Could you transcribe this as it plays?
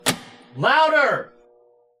Louder!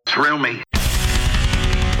 Thrill me.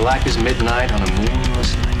 Black as midnight on a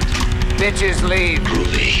moonless night. Bitches leave.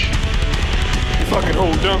 Groovy. You fucking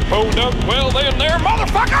hold up. Well, then there,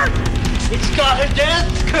 motherfucker! It's got a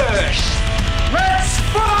death curse! Let's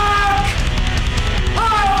fuck!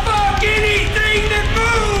 I'll fuck anything that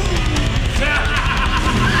moves!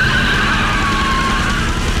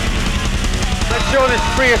 Let's show this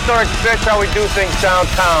prehistoric bitch how we do things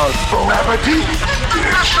downtown. Bon appetit,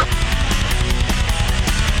 bitch.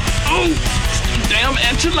 Oh, damn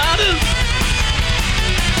enchiladas!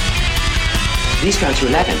 These go to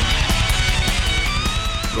 11.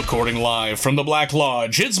 Recording live from the Black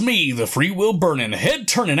Lodge, it's me, the free will burning, head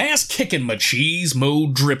turning, ass kicking, machismo mo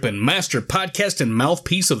dripping, master podcast and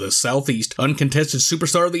mouthpiece of the Southeast, uncontested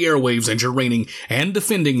superstar of the airwaves, and your reigning and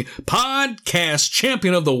defending podcast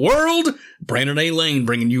champion of the world, Brandon A. Lane,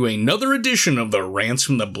 bringing you another edition of the Rants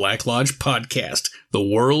from the Black Lodge podcast. The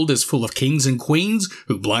world is full of kings and queens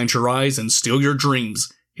who blind your eyes and steal your dreams.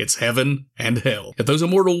 It's heaven and hell. If those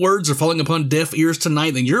immortal words are falling upon deaf ears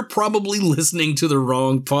tonight, then you're probably listening to the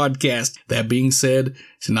wrong podcast. That being said,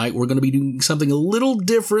 tonight we're going to be doing something a little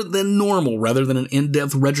different than normal. Rather than an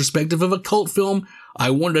in-depth retrospective of a cult film, I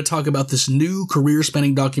wanted to talk about this new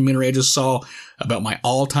career-spanning documentary I just saw about my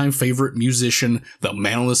all-time favorite musician, the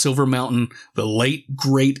man on the silver mountain, the late,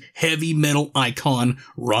 great, heavy metal icon,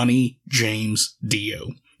 Ronnie James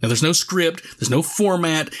Dio. Now, there's no script, there's no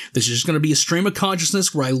format, this is just going to be a stream of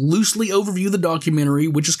consciousness where I loosely overview the documentary,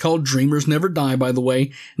 which is called Dreamers Never Die, by the way,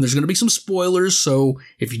 and there's going to be some spoilers, so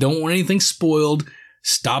if you don't want anything spoiled,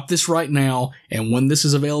 stop this right now, and when this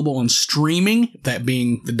is available on streaming, that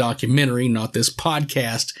being the documentary, not this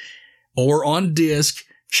podcast, or on disc,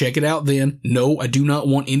 check it out then. No, I do not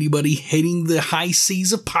want anybody hitting the high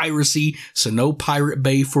seas of piracy, so no Pirate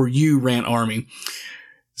Bay for you, Rant Army.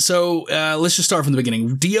 So, let's just start from the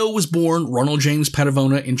beginning. Dio was born Ronald James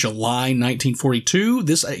Padavona in July 1942.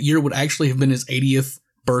 This year would actually have been his 80th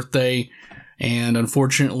birthday. And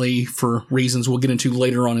unfortunately, for reasons we'll get into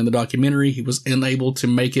later on in the documentary, he was unable to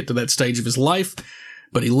make it to that stage of his life.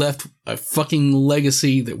 But he left a fucking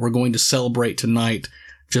legacy that we're going to celebrate tonight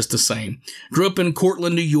just the same. Grew up in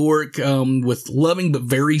Cortland, New York, with loving but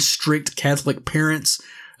very strict Catholic parents,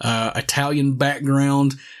 Italian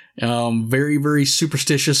background. Very, very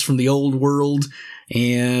superstitious from the old world.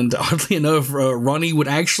 And oddly enough, Ronnie would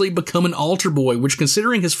actually become an altar boy, which,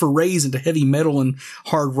 considering his forays into heavy metal and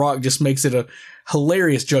hard rock, just makes it a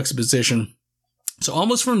hilarious juxtaposition. So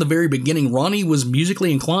almost from the very beginning, Ronnie was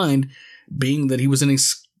musically inclined, being that he was an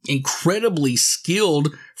incredibly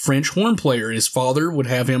skilled French horn player. His father would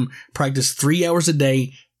have him practice 3 hours a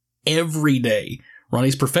day, every day.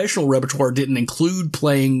 Ronnie's professional repertoire didn't include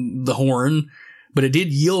playing the horn, but it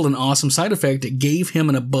did yield an awesome side effect. It gave him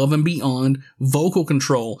an above and beyond vocal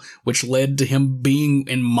control, which led to him being,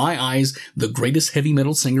 in my eyes, the greatest heavy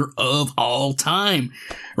metal singer of all time.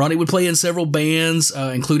 Ronnie would play in several bands,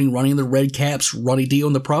 including Ronnie and the Red Caps, Ronnie Dio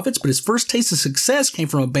and the Prophets, but his first taste of success came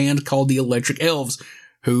from a band called the Electric Elves,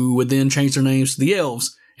 who would then change their names to the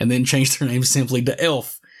Elves, and then change their names simply to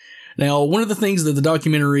Elf. Now, one of the things that the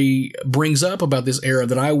documentary brings up about this era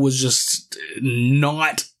that I was just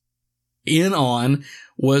not in on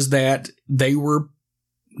was that they were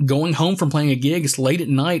going home from playing a gig. It's late at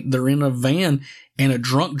night. They're in a van and a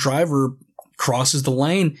drunk driver crosses the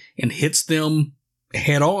lane and hits them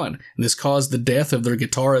head on. And this caused the death of their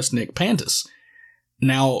guitarist, Nick Pantis.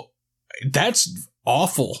 Now, that's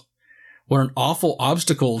awful. What an awful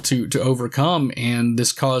obstacle to overcome. And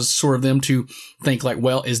this caused sort of them to think like,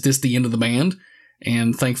 well, is this the end of the band?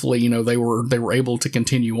 And thankfully, they were able to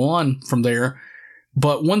continue on from there.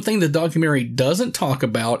 But one thing the documentary doesn't talk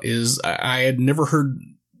about is I had never heard,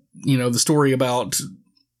 the story about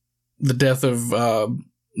the death of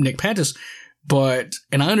Nick Pantis,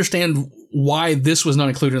 and I understand why this was not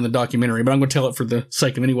included in the documentary, but I'm going to tell it for the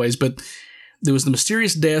sake of anyways. But there was the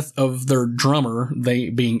mysterious death of their drummer, they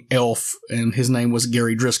being Elf, and his name was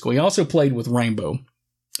Gary Driscoll. He also played with Rainbow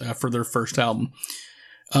for their first album.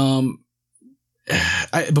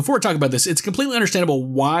 Before I talk about this, it's completely understandable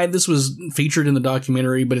why this was featured in the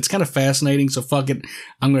documentary, but it's kind of fascinating, so fuck it.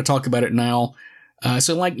 I'm going to talk about it now.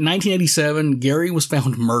 So like 1987, Gary was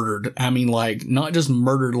found murdered. I mean, like, not just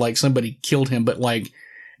murdered like somebody killed him, but like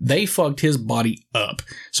they fucked his body up.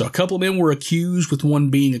 So a couple of men were accused, with one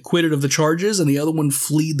being acquitted of the charges and the other one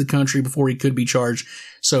fled the country before he could be charged.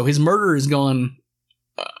 So his murder is gone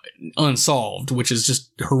unsolved, which is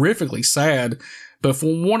just horrifically sad. But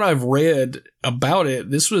from what I've read about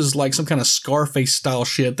it, this was like some kind of Scarface style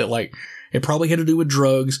shit that like it probably had to do with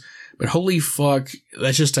drugs. But holy fuck,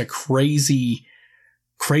 that's just a crazy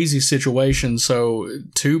crazy situation. So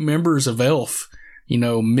 2 members of Elf, you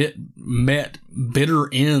know, met bitter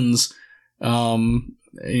ends,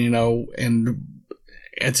 you know, and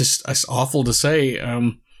it's awful to say.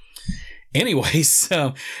 Anyways,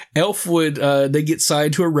 Elf would, they get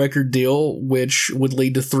signed to a record deal, which would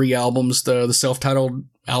lead to 3 albums. The self-titled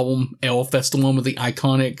album, Elf, that's the one with the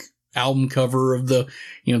iconic album cover of the,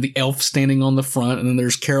 you know, the elf standing on the front. And then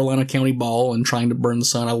there's Carolina County Ball and Trying to Burn the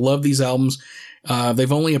Sun. I love these albums.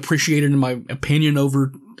 They've only appreciated, in my opinion,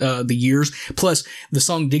 over the years. Plus, the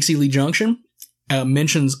song Dixie Lee Junction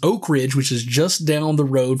mentions Oak Ridge, which is just down the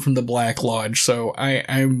road from the Black Lodge. So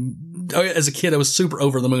as a kid, I was super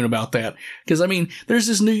over the moon about that. Because, I mean, there's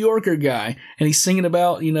this New Yorker guy, and he's singing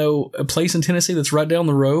about, you know, a place in Tennessee that's right down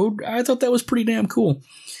the road. I thought that was pretty damn cool.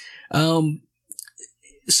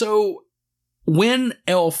 So when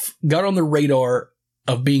Elf got on the radar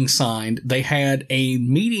of being signed, they had a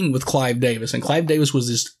meeting with Clive Davis, and Clive Davis was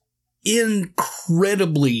this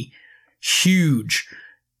incredibly huge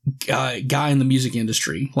guy in the music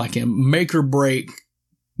industry, like a make or break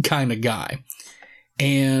kind of guy.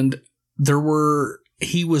 And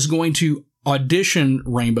he was going to audition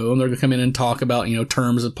Rainbow, and they're going to come in and talk about, you know,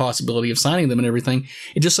 terms of possibility of signing them and everything.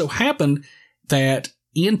 It just so happened that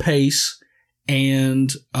Ian Pace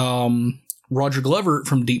and Roger Glover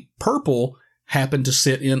from Deep Purple happened to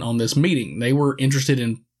sit in on this meeting. They were interested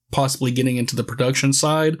in possibly getting into the production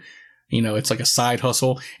side. You know, it's like a side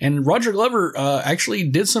hustle. And Roger Glover actually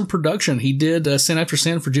did some production. He did Sin After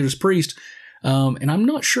Sin for Judas Priest. And I'm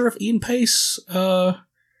not sure if Ian Pace,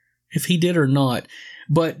 if he did or not.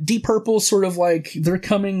 But Deep Purple, sort of like, they're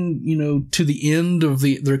coming, you know, to the end of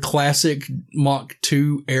their classic Mach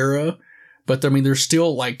 2 era. But I mean, they're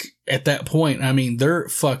still like at that point. I mean, they're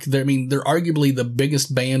arguably the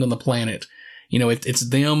biggest band on the planet. You know, it's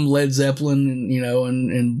them, Led Zeppelin, you know,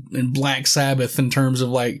 and Black Sabbath in terms of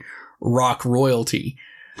like rock royalty.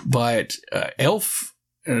 But Elf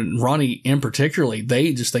and Ronnie in particularly,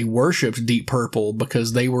 they worshipped Deep Purple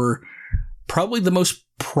because they were probably the most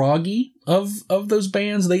proggy of those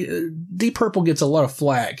bands. Deep Purple gets a lot of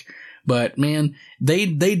flack, but man, they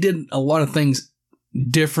did a lot of things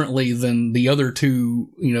differently than the other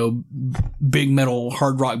 2, you know, big metal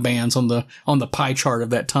hard rock bands on the pie chart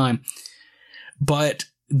of that time. But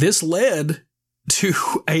this led to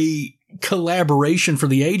a collaboration for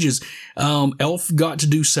the ages. Elf got to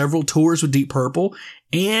do several tours with Deep Purple,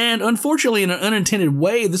 and unfortunately, in an unintended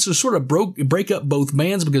way, this was sort of break up both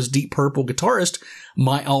bands, because Deep Purple guitarist,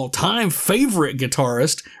 my all-time favorite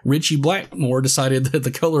guitarist, Ritchie Blackmore, decided that the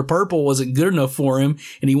color purple wasn't good enough for him,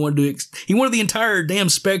 and he wanted the entire damn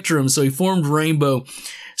spectrum, so he formed Rainbow.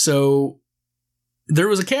 So there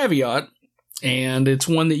was a caveat, and it's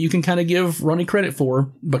one that you can kind of give Ronnie credit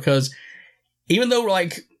for, because even though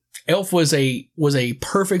like Elf was a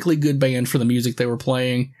perfectly good band for the music they were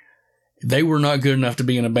playing, they were not good enough to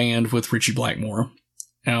be in a band with Ritchie Blackmore.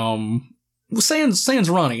 Sans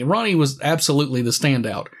Ronnie. Ronnie was absolutely the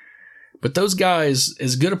standout. But those guys,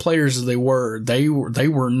 as good a players as they were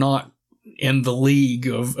not in the league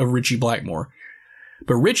of Ritchie Blackmore.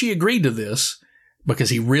 But Ritchie agreed to this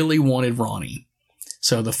because he really wanted Ronnie.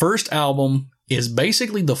 So the first album is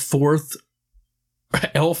basically the 4th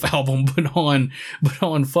Elf album, but on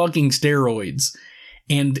fucking steroids.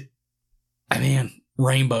 And,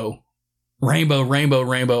 Rainbow.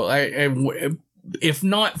 If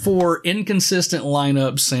not for inconsistent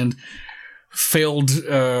lineups and failed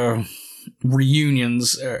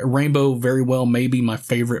reunions, Rainbow very well may be my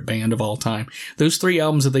favorite band of all time. Those 3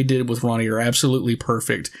 albums that they did with Ronnie are absolutely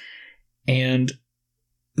perfect. And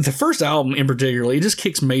the first album in particular, it just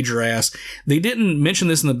kicks major ass. They didn't mention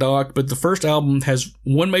this in the doc, but the first album has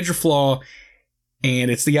one major flaw, and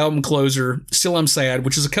it's the album closer, Still I'm Sad,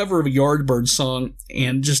 which is a cover of a Yardbirds song,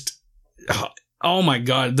 and just, oh my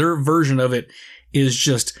God, their version of it is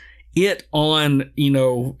just it on, you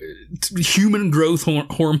know, human growth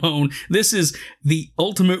hormone. This is the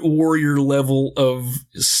Ultimate Warrior level of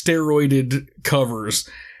steroided covers.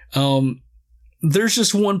 There's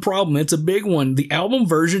just one problem. It's a big one. The album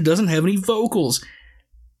version doesn't have any vocals.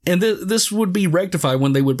 And this would be rectified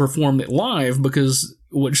when they would perform it live, which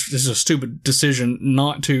is a stupid decision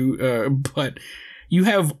not to, but you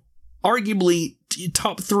have arguably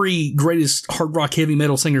top 3 greatest hard rock heavy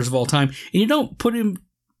metal singers of all time, and you don't put him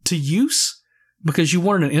to use because you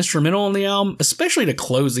wanted an instrumental on the album, especially to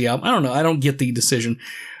close the album. I don't know. I don't get the decision.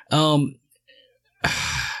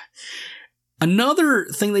 Another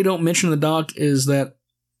thing they don't mention in the doc is that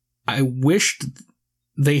I wished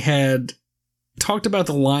they had talked about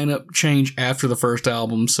the lineup change after the first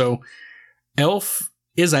album. So Elf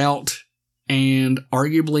is out, and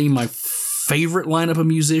arguably my favorite lineup of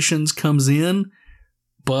musicians comes in,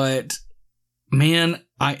 but man,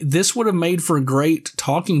 this would have made for great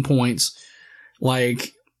talking points.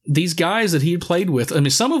 Like these guys that he had played with, I mean,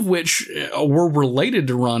 some of which were related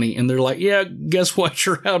to Ronnie, and they're like, yeah, guess what?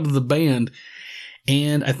 You're out of the band.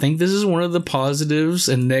 And I think this is one of the positives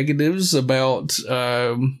and negatives about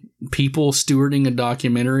people stewarding a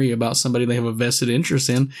documentary about somebody they have a vested interest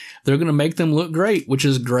in. They're going to make them look great, which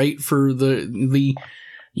is great for the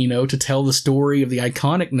to tell the story of the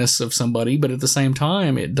iconicness of somebody. But at the same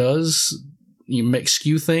time, it does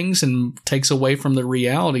skew things and takes away from the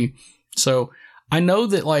reality. So I know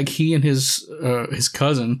that like he and his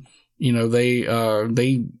cousin,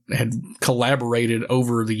 they had collaborated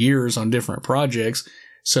over the years on different projects,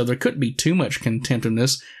 so there couldn't be too much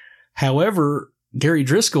contentedness. However, Gary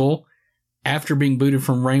Driscoll, after being booted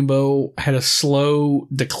from Rainbow, had a slow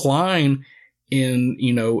decline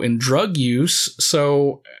in drug use.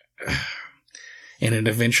 So, and then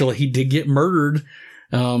eventually he did get murdered.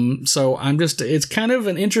 So it's kind of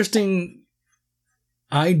an interesting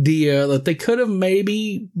idea that they could have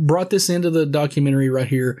maybe brought this into the documentary right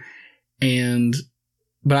here.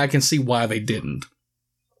 But I can see why they didn't.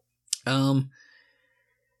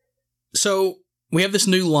 So we have this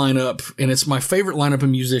new lineup, and it's my favorite lineup of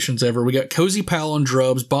musicians ever. We got Cozy Powell on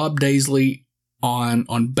drums, Bob Daisley on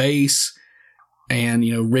bass, and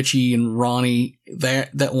Richie and Ronnie.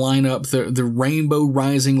 That lineup, the Rainbow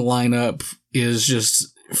Rising lineup, is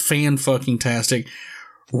just fan-fucking-tastic.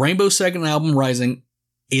 Rainbow's second album, Rising,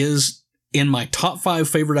 is in my top 5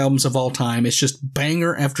 favorite albums of all time. It's just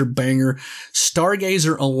banger after banger.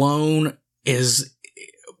 Stargazer alone is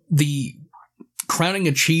the crowning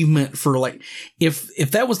achievement for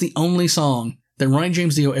if that was the only song that Ronnie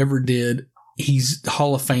James Dio ever did, he's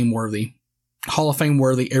Hall of Fame worthy. Hall of Fame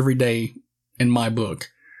worthy every day in my book.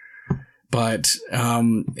 But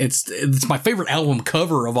it's my favorite album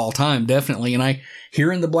cover of all time, definitely. And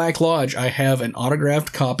here in the Black Lodge, I have an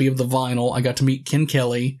autographed copy of the vinyl. I got to meet Ken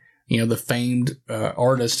Kelly, the famed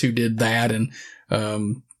artist who did that, and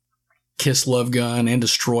Kiss Love Gun and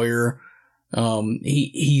Destroyer.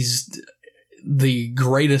 He's the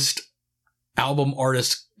greatest album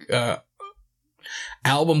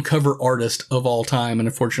cover artist of all time, and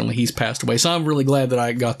unfortunately he's passed away. So I'm really glad that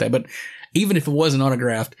I got that. But even if it wasn't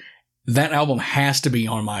autographed, that album has to be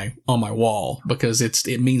on my wall, because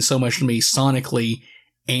it means so much to me sonically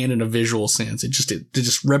and in a visual sense. It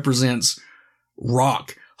just represents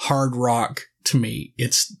hard rock to me.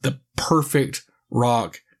 It's the perfect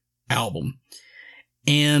rock album.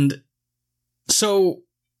 And so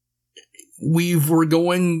we're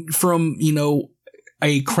going from,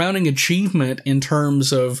 a crowning achievement in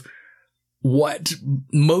terms of what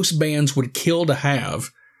most bands would kill to have.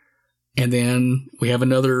 And then we have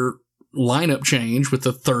another lineup change with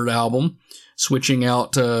the third album, switching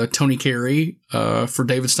out Tony Carey for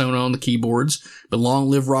David Stone on the keyboards. But Long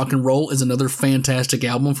Live Rock and Roll is another fantastic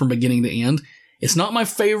album from beginning to end. It's not my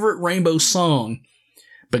favorite Rainbow song,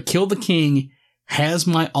 but Kill the King has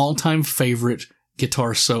my all-time favorite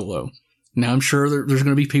guitar solo. Now, I'm sure there's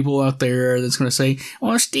going to be people out there that's going to say,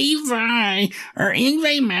 well, Steve Vai or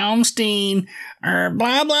Yngwie Malmsteen or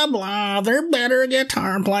blah, blah, blah, they're better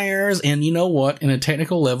guitar players. And you know what? In a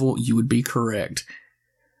technical level, you would be correct.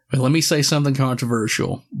 But let me say something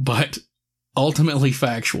controversial, but ultimately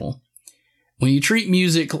factual. When you treat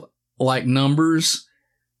music like numbers,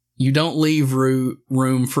 you don't leave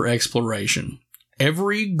room for exploration.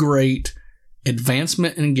 Every great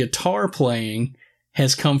advancement in guitar playing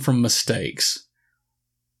has come from mistakes.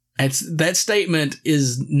 That statement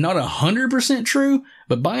is not 100% true,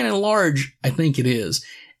 but by and large, I think it is.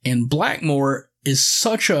 And Blackmore is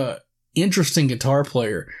such a interesting guitar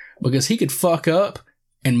player because he could fuck up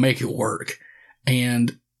and make it work.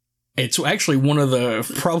 And it's actually one of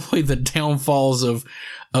probably the downfalls of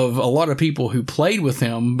a lot of people who played with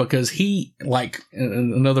him, because he, like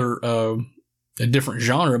a different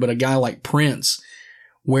genre, but a guy like Prince,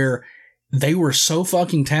 where they were so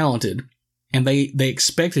fucking talented and they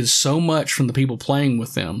expected so much from the people playing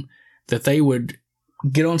with them that they would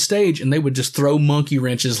get on stage and they would just throw monkey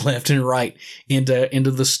wrenches left and right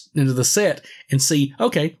into the set and see,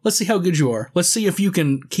 okay, let's see how good you are. Let's see if you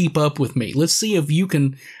can keep up with me. Let's see if you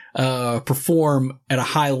can perform at a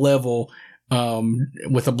high level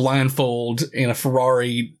with a blindfold in a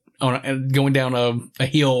Ferrari going down a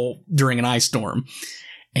hill during an ice storm.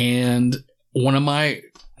 And my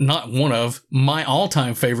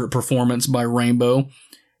all-time favorite performance by Rainbow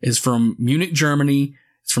is from Munich, Germany.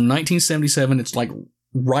 It's from 1977. It's like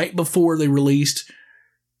right before they released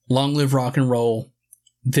Long Live Rock and Roll.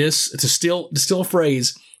 To steal a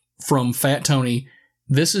phrase from Fat Tony,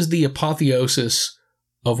 this is the apotheosis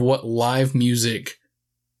of what live music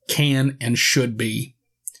can and should be.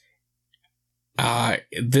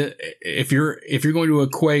 If you're going to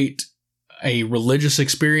equate a religious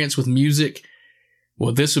experience with music,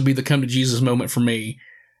 well, this would be the come to Jesus moment for me.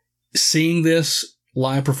 Seeing this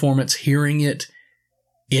live performance, hearing it,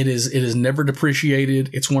 it is never depreciated.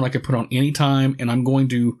 It's one I could put on any time, and I'm going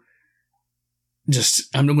to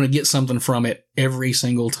get something from it every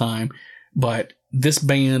single time. But this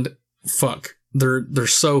band, they're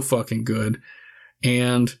so fucking good.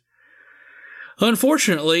 And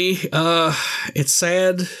unfortunately, it's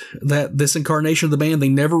sad that this incarnation of the band, they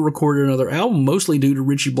never recorded another album, mostly due to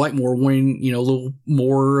Richie Blackmore wanting, a little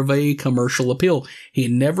more of a commercial appeal. He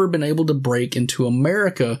had never been able to break into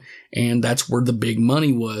America, and that's where the big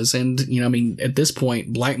money was. And, at this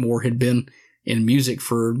point, Blackmore had been in music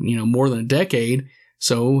for, more than a decade.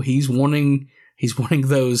 So he's wanting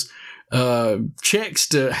those checks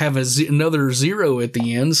to have another zero at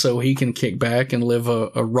the end so he can kick back and live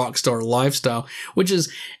a rock star lifestyle, which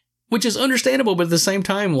is understandable. But at the same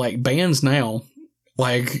time, like, bands now,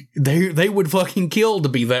 like, they would fucking kill to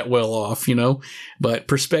be that well off, but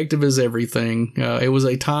perspective is everything. It was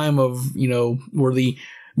a time of, where the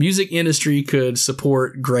music industry could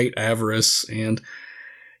support great avarice, and,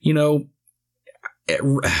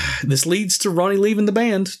 this leads to Ronnie leaving the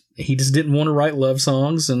band. He just didn't want to write love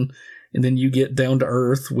songs, and then you get Down to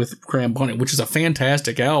Earth with Graham Bonnet, which is a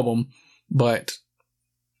fantastic album, but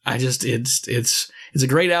it's a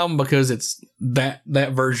great album because it's that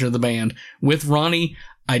version of the band. With Ronnie,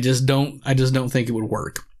 I just don't think it would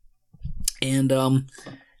work. And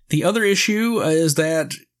the other issue is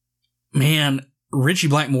that, man, Richie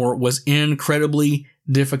Blackmore was incredibly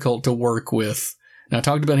difficult to work with. Now, I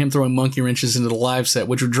talked about him throwing monkey wrenches into the live set,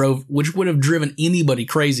 which would have driven anybody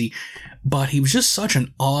crazy, but he was just such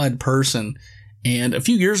an odd person. And a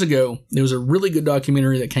few years ago, there was a really good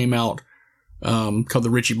documentary that came out called The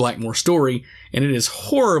Richie Blackmore Story, and it is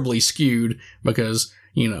horribly skewed because,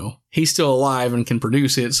 he's still alive and can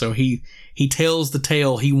produce it, so he tells the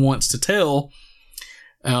tale he wants to tell,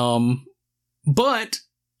 but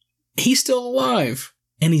he's still alive.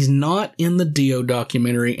 And he's not in the Dio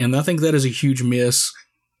documentary, and I think that is a huge miss.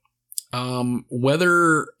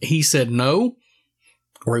 Whether he said no,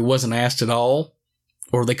 or he wasn't asked at all,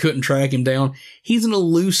 or they couldn't track him down, he's an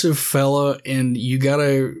elusive fella, and you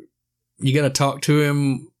gotta talk to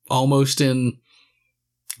him almost in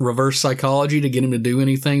reverse psychology to get him to do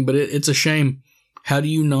anything. But it's a shame. How do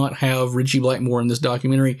you not have Richie Blackmore in this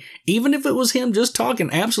documentary? Even if it was him just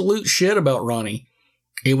talking absolute shit about Ronnie,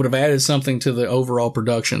 it would have added something to the overall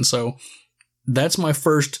production. So that's my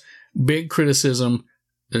first big criticism.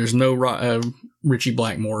 There's no Richie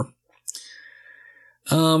Blackmore.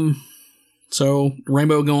 So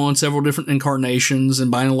Rainbow go on several different incarnations,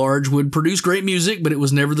 and by and large would produce great music, but it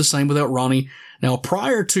was never the same without Ronnie. Now,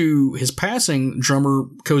 prior to his passing, drummer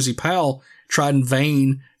Cozy Powell tried in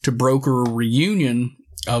vain to broker a reunion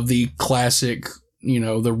of the classic,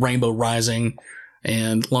 the Rainbow Rising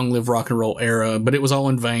and Long Live Rock and Roll era, but it was all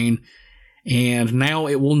in vain, and now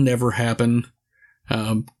it will never happen.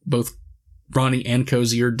 Both Ronnie and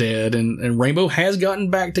Cozy are dead, and Rainbow has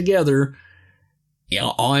gotten back together,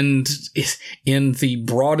 in the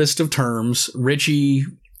broadest of terms. Richie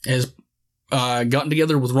has gotten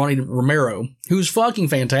together with Ronnie Romero, who's fucking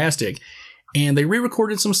fantastic, and they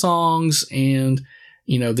re-recorded some songs, and,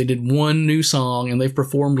 they did one new song, and they've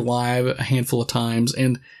performed live a handful of times,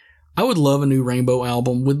 and I would love a new Rainbow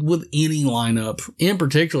album with any lineup, in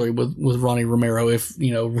particular with Ronnie Romero, if,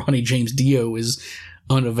 Ronnie James Dio is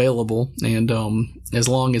unavailable. And as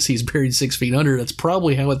long as he's buried 6 feet under, that's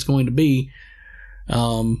probably how it's going to be.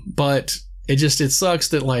 But it sucks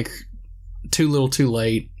that, like, too little too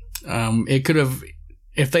late. It could have,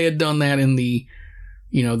 if they had done that in the,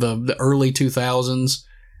 the early 2000s,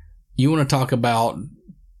 you want to talk about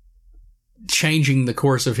changing the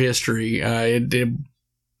course of history.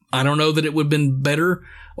 I don't know that it would have been better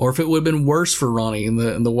or if it would have been worse for Ronnie in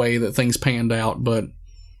the way that things panned out, but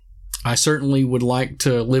I certainly would like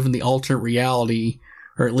to live in the alternate reality,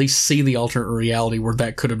 or at least see the alternate reality where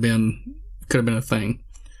that could have been a thing.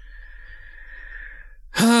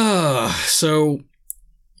 So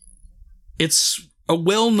it's a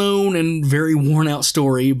well-known and very worn-out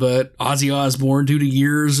story, but Ozzy Osbourne, due to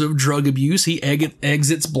years of drug abuse, he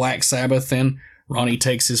exits Black Sabbath, and Ronnie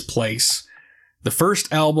takes his place. The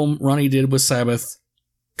first album Ronnie did with Sabbath,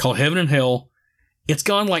 called Heaven and Hell, it's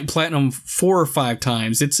gone like platinum 4 or 5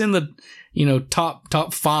 times. It's in the,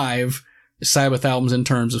 top 5 Sabbath albums in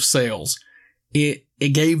terms of sales. It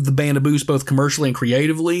gave the band a boost both commercially and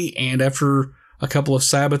creatively, and after a couple of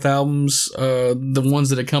Sabbath albums, the ones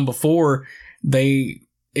that had come before, they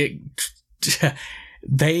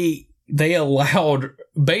allowed,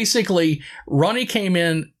 basically, Ronnie came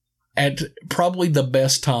in at probably the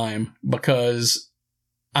best time because,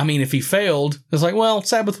 I mean, if he failed, it's like, well,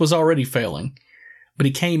 Sabbath was already failing. But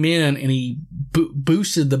he came in and he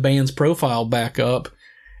boosted the band's profile back up.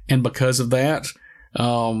 And because of that,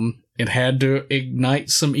 it had to ignite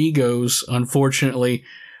some egos, unfortunately.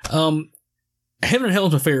 Heaven and Hell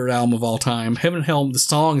is my favorite album of all time. Heaven and Hell, the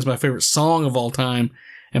song, is my favorite song of all time.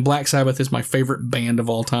 And Black Sabbath is my favorite band of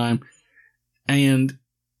all time. And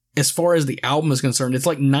as far as the album is concerned, it's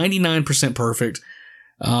like 99% perfect.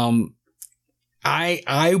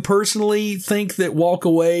 I personally think that Walk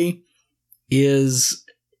Away is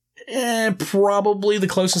probably the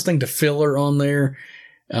closest thing to filler on there.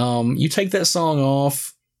 You take that song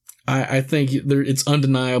off, I think it's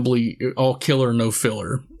undeniably all killer, no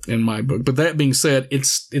filler in my book. But that being said,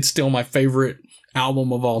 it's still my favorite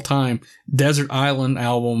album of all time. Desert Island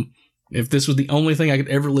album. If this was the only thing I could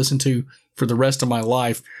ever listen to for the rest of my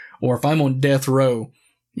life, or if I'm on death row,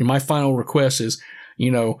 my final request is,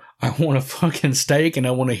 I want a fucking steak and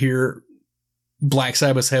I want to hear Black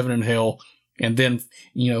Sabbath's Heaven and Hell, and then,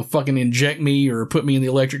 fucking inject me or put me in the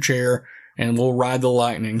electric chair and we'll ride the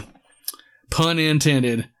lightning. Pun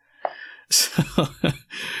intended.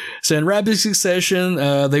 So in rapid succession,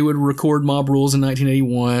 they would record Mob Rules in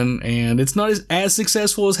 1981, and it's not as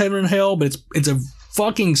successful as Heaven and Hell, but it's a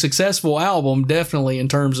fucking successful album, definitely in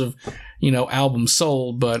terms of, albums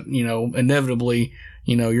sold, but, inevitably,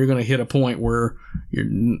 you're going to hit a point where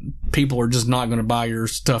people are just not going to buy your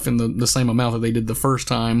stuff in the same amount that they did the first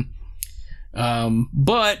time.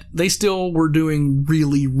 But they still were doing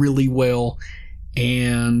really, really well.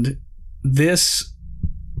 And this,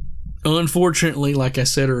 unfortunately, like I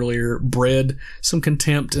said earlier, bred some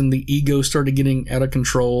contempt, and the ego started getting out of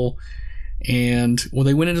control. And when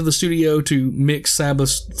they went into the studio to mix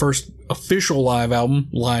Sabbath's first official live album,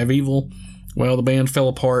 Live Evil, well, the band fell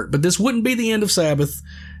apart. But this wouldn't be the end of Sabbath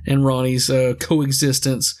and Ronnie's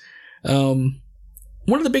coexistence. One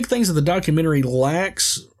of the big things that the documentary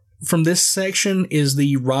lacks from this section is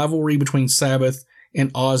the rivalry between Sabbath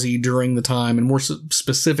and Ozzy during the time, and more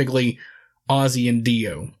specifically, Ozzy and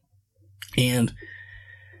Dio. And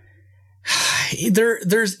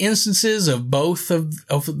there's instances of both of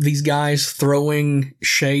these guys throwing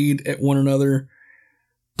shade at one another.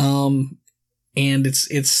 And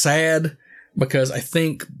it's sad because I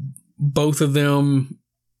think both of them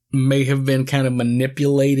may have been kind of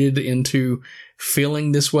manipulated into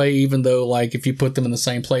feeling this way, even though, like, if you put them in the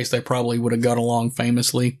same place, they probably would have got along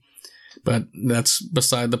famously. But that's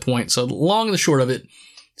beside the point. So long and the short of it,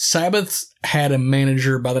 Sabbath had a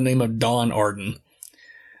manager by the name of Don Arden.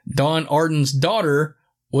 Don Arden's daughter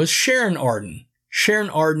was Sharon Arden. Sharon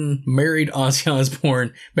Arden married Ozzy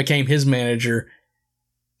Osbourne, became his manager,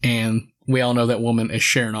 and we all know that woman as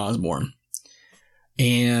Sharon Osbourne.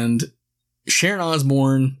 And Sharon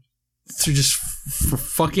Osbourne, through just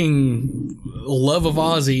fucking love of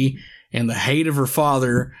Ozzy and the hate of her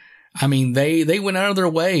father, I mean, they went out of their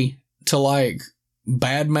way to, like,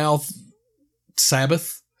 badmouth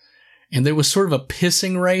Sabbath. And there was sort of a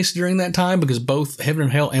pissing race during that time because both Heaven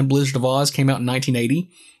and Hell and Blizzard of Oz came out in 1980,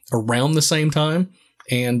 around the same time.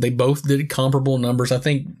 And they both did comparable numbers. I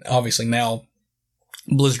think, obviously, now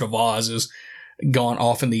Blizzard of Oz has gone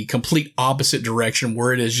off in the complete opposite direction,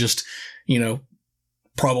 where it is just,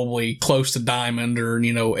 probably close to Diamond, or,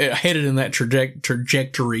 headed in that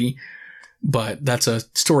trajectory. But that's a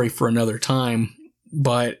story for another time.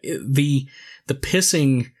 But the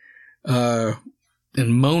pissing,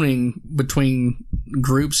 and moaning between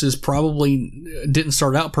groups is probably didn't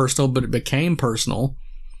start out personal, but it became personal.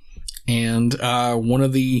 And I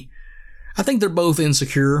think they're both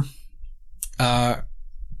insecure.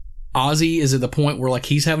 Ozzy is at the point where, like,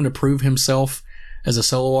 he's having to prove himself as a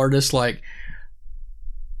solo artist. Like,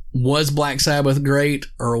 was Black Sabbath great,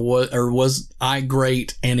 or was I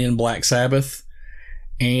great and in Black Sabbath?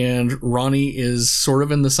 And Ronnie is sort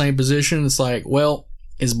of in the same position. It's like, well,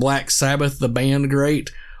 is Black Sabbath the band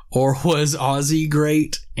great, or was Ozzy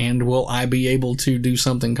great, and will I be able to do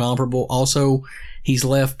something comparable? Also, he's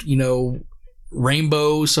left,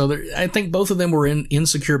 Rainbow, so I think both of them were in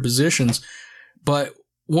insecure positions. But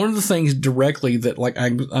one of the things directly that, like,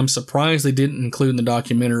 I'm surprised they didn't include in the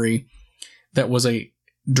documentary that was a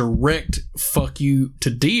direct fuck you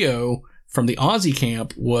to Dio from the Ozzy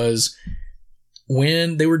camp was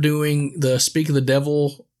when they were doing the Speak of the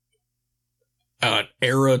Devil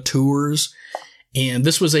era tours, and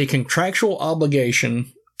this was a contractual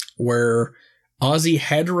obligation where Ozzy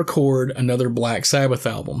had to record another Black Sabbath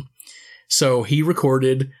album. So he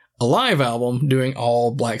recorded a live album doing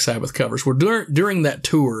all Black Sabbath covers. Well, during that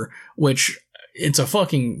tour, which it's a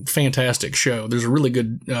fucking fantastic show. There's a really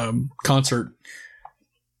good concert,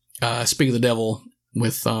 Speak of the Devil,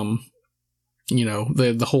 with, the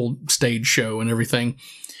whole stage show and everything.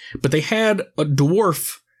 But they had a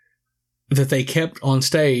dwarf that they kept on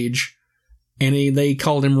stage, and they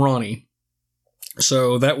called him Ronnie.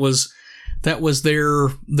 So that was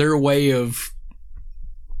their way of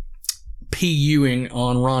PUing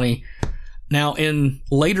on Ronnie. Now, in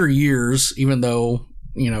later years, even though,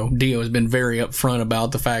 Dio has been very upfront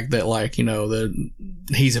about the fact that, that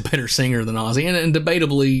he's a better singer than Ozzy, and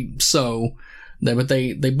debatably so, but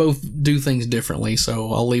they both do things differently,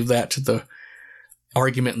 so I'll leave that to the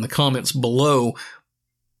argument in the comments below.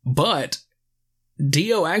 But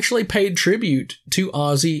Dio actually paid tribute to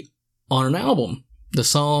Ozzy on an album. The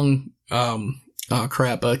song, King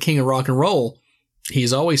of Rock and Roll,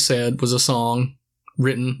 he's always said was a song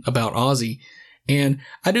written about Ozzy. And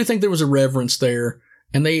I do think there was a reverence there,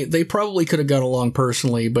 and they probably could have got along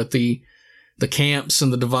personally, but the camps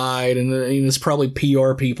and the divide, and it's probably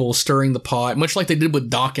PR people stirring the pot, much like they did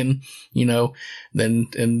with Dokken,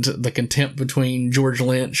 and the contempt between George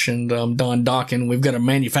Lynch and Don Dokken. We've got to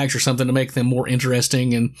manufacture something to make them more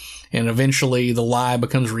interesting, and eventually the lie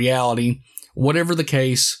becomes reality. Whatever the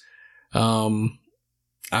case, we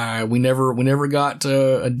never got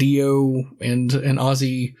a Dio and an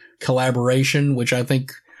Ozzy collaboration, which I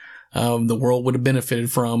think the world would have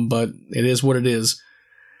benefited from, but it is what it is.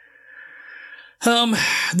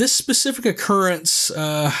 This specific occurrence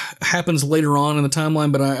happens later on in the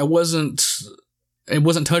timeline, but it wasn't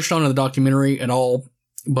touched on in the documentary at all.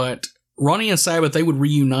 But Ronnie and Sabbath, they would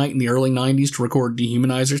reunite in the early 90s to record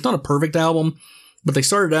Dehumanizer. It's not a perfect album, but they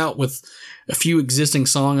started out with a few existing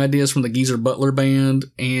song ideas from the Geezer Butler Band,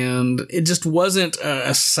 and it just wasn't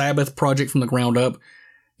a Sabbath project from the ground up,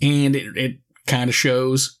 and it kind of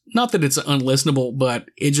shows. Not that it's unlistenable, but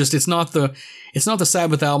it's not the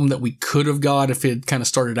Sabbath album that we could have got if it kind of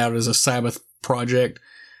started out as a Sabbath project.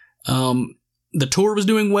 The tour was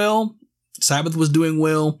doing well. Sabbath was doing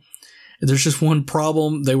well. There's just one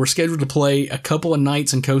problem. They were scheduled to play a couple of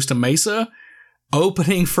nights in Costa Mesa,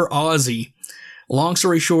 opening for Ozzy. Long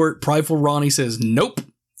story short, Prideful Ronnie says nope,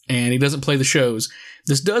 and he doesn't play the shows.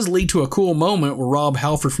 This does lead to a cool moment where Rob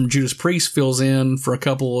Halford from Judas Priest fills in for a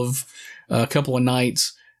couple of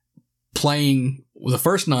nights, playing the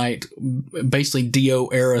first night basically Dio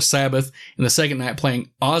era Sabbath, and the second night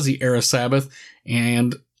playing Ozzy era Sabbath.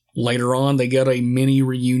 And later on, they got a mini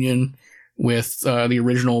reunion with the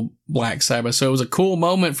original Black Sabbath. So it was a cool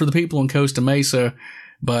moment for the people in Costa Mesa,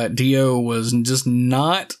 but Dio was just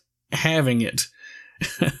not having it.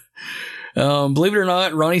 Believe it or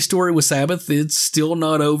not, Ronnie's story with Sabbath, it's still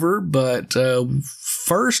not over, but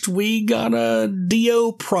first we got a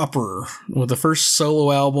Dio proper with the first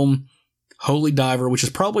solo album, Holy Diver, which is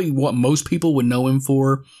probably what most people would know him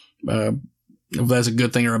for. If that's a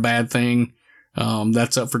good thing or a bad thing,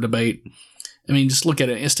 that's up for debate. I mean, just look at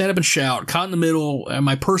it. Stand Up and Shout, Caught in the Middle,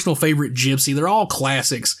 my personal favorite, Gypsy. They're all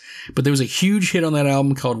classics, but there was a huge hit on that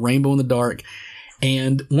album called Rainbow in the Dark.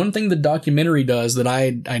 And one thing the documentary does that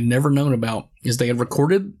I'd never known about is they had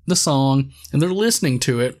recorded the song, and they're listening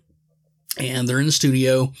to it, and they're in the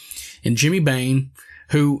studio, and Jimmy Bain,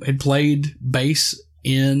 who had played bass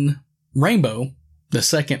in Rainbow, the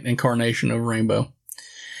second incarnation of Rainbow.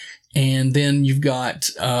 And then you've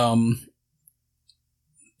got,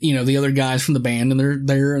 the other guys from the band, and they're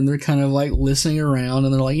there, and they're kind of like listening around,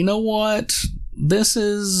 and they're like, you know what? This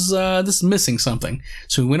is missing something.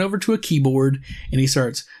 So he went over to a keyboard and he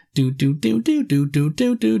starts do do do do do do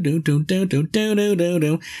do do do do do do do do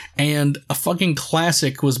do, and a fucking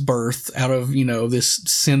classic was birthed out of this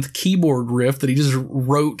synth keyboard riff that he just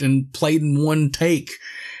wrote and played in one take.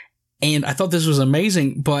 And I thought this was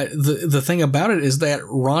amazing, but the thing about it is that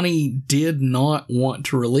Ronnie did not want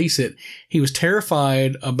to release it. He was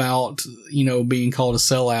terrified about, being called a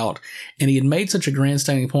sellout. And he had made such a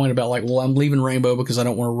grandstanding point about I'm leaving Rainbow because I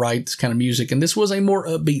don't want to write this kind of music. And this was a more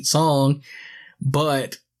upbeat song,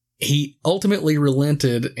 but he ultimately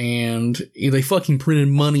relented, and they fucking printed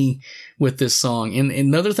money with this song. And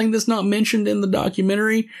another thing that's not mentioned in the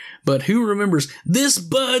documentary, but who remembers This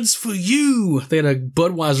Bud's For You? They had a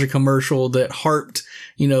Budweiser commercial that harped,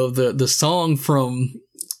 the song from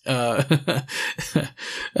Rainbow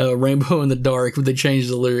in the Dark, but they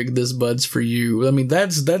changed the lyric, This Bud's For You. I mean,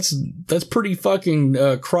 that's pretty fucking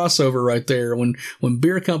crossover right there. When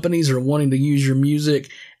beer companies are wanting to use your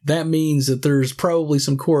music, that means that there's probably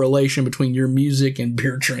some correlation between your music and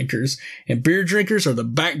beer drinkers. And beer drinkers are the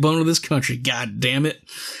backbone of this country, god damn it.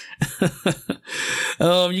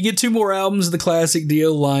 You get 2 more albums of the classic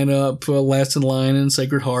Dio lineup, Last in Line and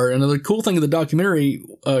Sacred Heart. Another cool thing of the documentary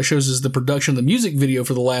shows is the production of the music video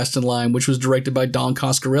for the Last in Line, which was directed by Don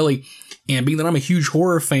Coscarelli. And being that I'm a huge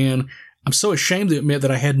horror fan, I'm so ashamed to admit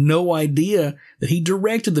that I had no idea that he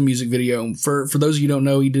directed the music video. For those of you who don't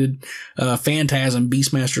know, he did Phantasm,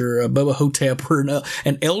 Beastmaster, Bubba Hotep, where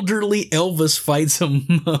an elderly Elvis fights a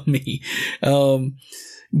mummy.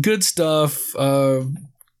 Good stuff.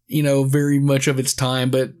 Very much of its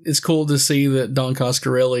time, but it's cool to see that Don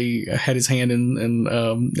Coscarelli had his hand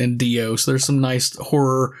in Dio. So there's some nice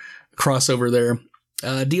horror crossover there.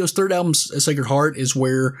 Dio's third album, Sacred Heart, is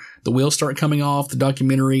where the wheels start coming off. The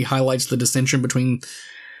documentary highlights the dissension between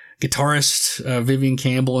guitarist Vivian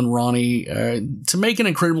Campbell and Ronnie. To make an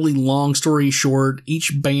incredibly long story short,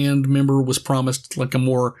 each band member was promised like a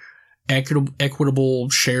more equitable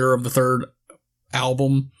share of the third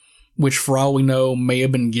album, which for all we know may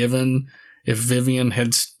have been given if Vivian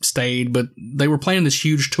had stayed, but they were planning this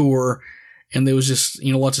huge tour and there was just,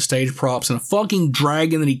 lots of stage props and a fucking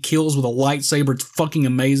dragon that he kills with a lightsaber. It's fucking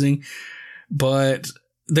amazing. But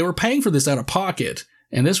they were paying for this out of pocket.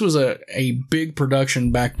 And this was a big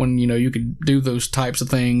production back when, you could do those types of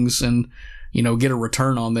things and, get a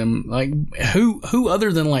return on them. Like who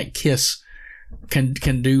other than like Kiss can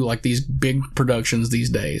do like these big productions these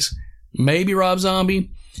days? Maybe Rob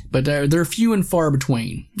Zombie, but they're few and far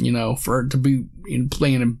between, for to be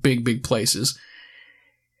playing in big places.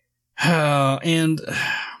 And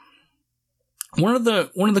one of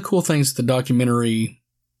the cool things the documentary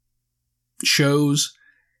shows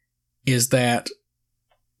is that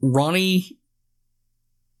Ronnie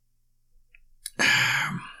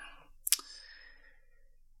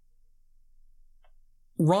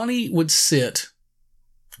would sit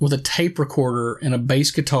with a tape recorder and a bass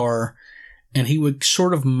guitar, and he would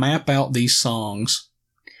sort of map out these songs,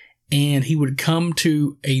 and he would come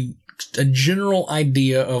to a general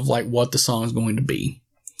idea of like what the song is going to be.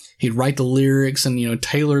 He'd write the lyrics and,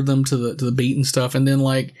 tailor them to the beat and stuff. And then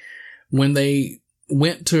like when they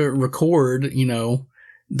went to record,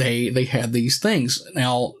 they had these things.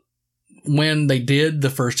 Now, when they did the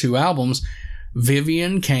first 2 albums,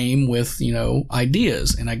 Vivian came with,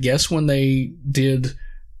 ideas. And I guess when they did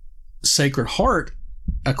Sacred Heart,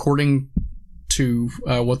 according to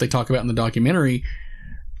what they talk about in the documentary,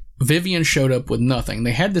 Vivian showed up with nothing.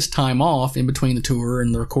 They had this time off in between the tour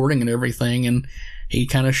and the recording and everything, and he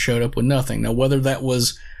kind of showed up with nothing. Now, whether that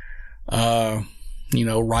was,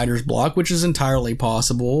 writer's block, which is entirely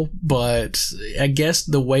possible, but I guess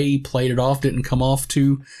the way he played it off didn't come off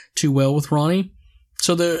too well with Ronnie.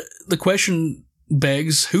 So the question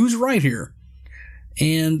begs, who's right here?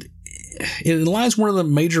 And it lies one of the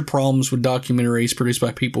major problems with documentaries produced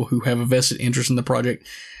by people who have a vested interest in the project.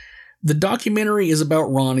 The documentary is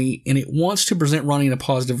about Ronnie, and it wants to present Ronnie in a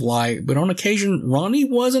positive light, but on occasion, Ronnie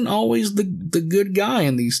wasn't always the good guy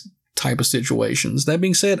in these type of situations. That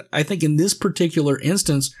being said, I think in this particular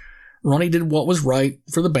instance, Ronnie did what was right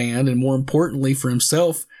for the band, and more importantly for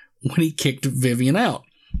himself, when he kicked Vivian out.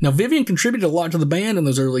 Now, Vivian contributed a lot to the band in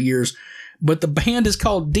those early years, but the band is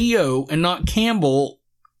called Dio and not Campbell,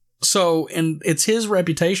 and it's his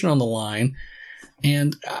reputation on the line,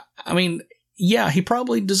 and, yeah, he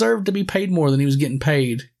probably deserved to be paid more than he was getting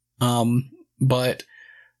paid. But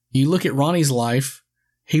you look at Ronnie's life,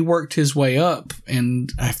 he worked his way up,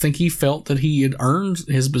 and I think he felt that he had earned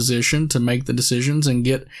his position to make the decisions and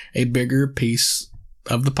get a bigger piece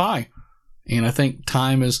of the pie. And I think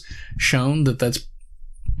time has shown that that's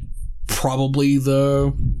probably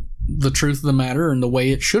the truth of the matter and the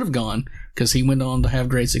way it should have gone, because he went on to have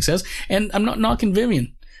great success. And I'm not knocking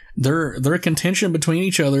Vivian. Their contention between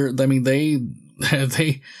each other, they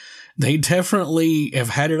definitely have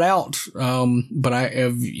had it out. But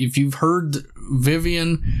if you've heard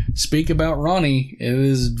Vivian speak about Ronnie, it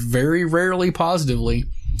is very rarely positively.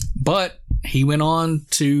 But he went on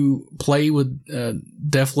to play with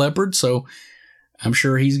Def Leppard, so I'm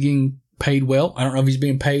sure he's getting paid well. I don't know if he's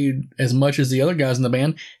being paid as much as the other guys in the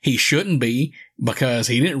band. He shouldn't be, because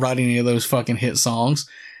he didn't write any of those fucking hit songs.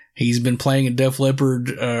 He's been playing in Def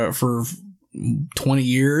Leppard for 20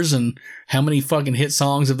 years, and how many fucking hit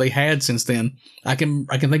songs have they had since then? I can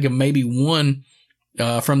think of maybe one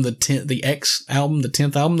from the X album, the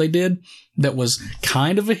 10th album they did, that was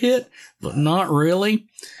kind of a hit, but not really.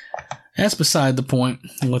 That's beside the point.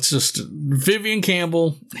 Vivian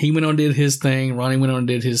Campbell, he went on and did his thing, Ronnie went on and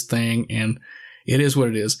did his thing, and it is what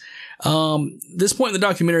it is. This point in the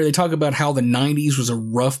documentary, they talk about how the 90s was a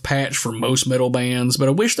rough patch for most metal bands, but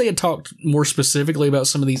I wish they had talked more specifically about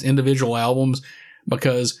some of these individual albums,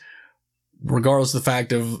 because regardless of the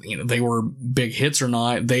fact of, you know, they were big hits or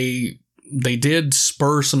not, they did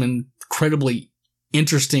spur some incredibly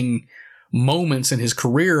interesting moments in his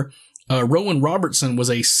career. Rowan Robertson was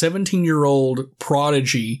a 17-year-old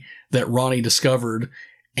prodigy that Ronnie discovered,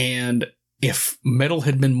 and if metal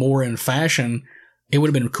had been more in fashion, it would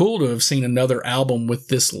have been cool to have seen another album with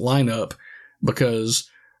this lineup, because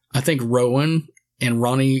I think Rowan and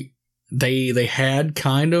Ronnie, they had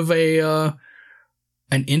kind of an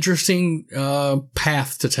interesting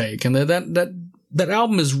path to take, and that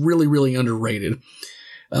album is really, really underrated.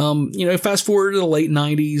 You know, fast forward to the late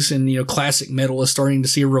 90s, and, you know, classic metal is starting to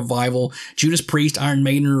see a revival. Judas Priest, Iron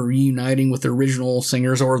Maiden are reuniting with their original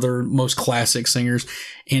singers, or their most classic singers.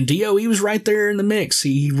 And Dio, he was right there in the mix.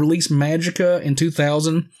 He released Magica in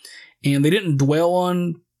 2000, and they didn't dwell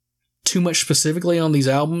on too much specifically on these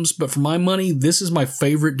albums, but for my money, this is my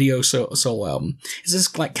favorite Dio solo album. It's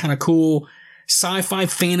this like kind of cool sci-fi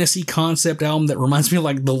fantasy concept album that reminds me of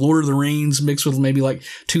like the Lord of the Rings mixed with maybe like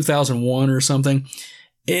 2001 or something.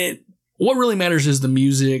 What really matters is the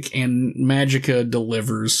music, and Magica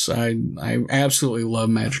delivers. I absolutely love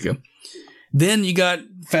Magica. Then you got,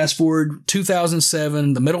 fast forward,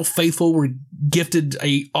 2007, the Metal Faithful were gifted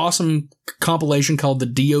a awesome compilation called the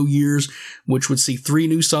Dio Years, which would see 3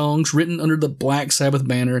 new songs written under the Black Sabbath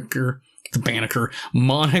moniker. I'm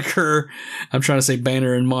trying to say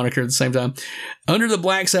banner and moniker at the same time. Under the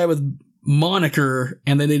Black Sabbath moniker,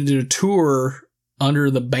 and then they did a tour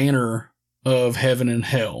under the banner of Heaven and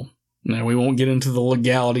Hell. Now, we won't get into the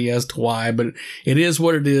legality as to why, but it is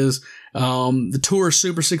what it is. The tour is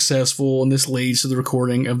super successful, and this leads to the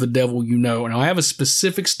recording of The Devil You Know. Now, I have a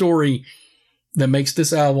specific story that makes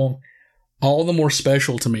this album all the more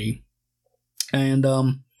special to me. And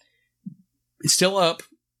it's still up,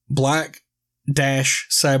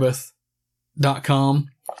 black-sabbath.com.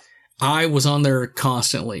 I was on there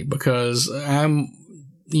constantly because I'm,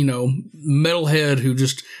 you know, metalhead who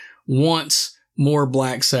just wants more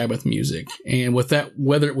Black Sabbath music. And with that,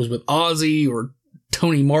 whether it was with Ozzy or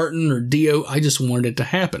Tony Martin or Dio, I just wanted it to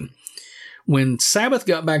happen. When Sabbath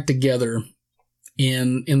got back together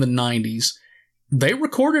in the 90s, they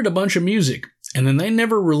recorded a bunch of music, and then they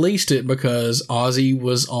never released it because Ozzy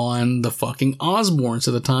was on the fucking Osbournes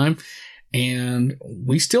at the time, and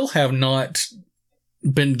we still have not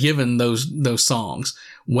been given those songs.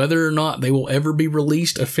 Whether or not they will ever be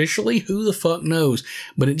released officially, who the fuck knows?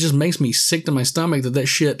 But it just makes me sick to my stomach that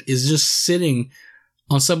shit is just sitting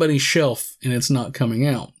on somebody's shelf and it's not coming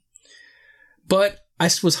out. But I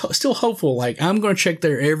was still hopeful. Like, I'm going to check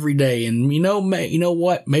there every day, and you know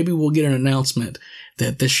what? Maybe we'll get an announcement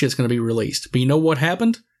that this shit's going to be released. But you know what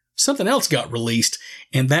happened? Something else got released,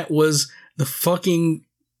 and that was the fucking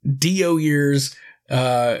Dio Years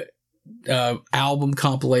album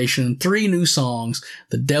compilation. 3 new songs: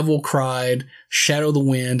 The Devil Cried, Shadow of the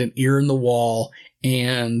Wind, and Ear in the Wall.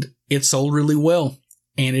 And it sold really well,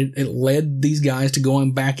 and it led these guys to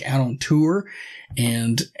going back out on tour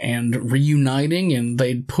and reuniting, and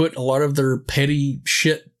they'd put a lot of their petty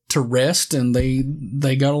shit to rest, and they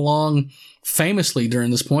got along famously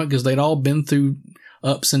during this point because they'd all been through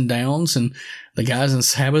ups and downs, and the guys in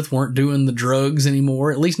Sabbath weren't doing the drugs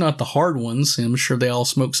anymore, at least not the hard ones. I'm sure they all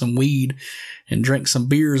smoked some weed and drank some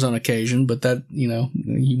beers on occasion, but that, you know,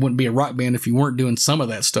 you wouldn't be a rock band if you weren't doing some of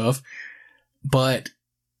that stuff. But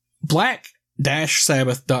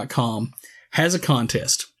black-sabbath.com has a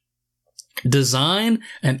contest. Design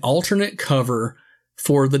an alternate cover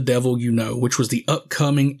for The Devil You Know, which was the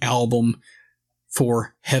upcoming album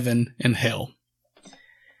for Heaven and Hell.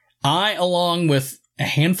 I, along with a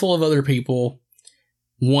handful of other people,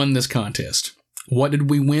 won this contest. What did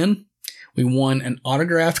we win? We won an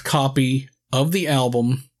autographed copy of the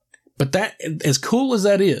album. But that, as cool as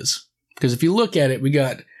that is, because if you look at it, we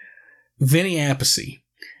got Vinny Appice,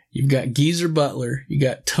 you've got Geezer Butler, you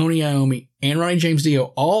got Tony Iommi, and Ronnie James Dio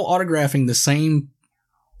all autographing the same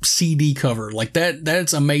CD cover. Like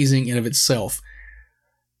that's amazing in of itself.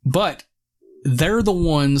 But they're the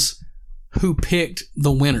ones who picked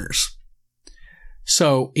the winners.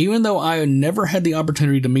 So even though I never had the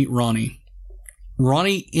opportunity to meet Ronnie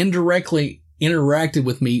indirectly interacted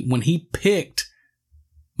with me when he picked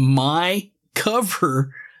my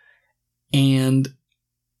cover. And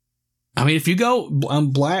I mean, if you go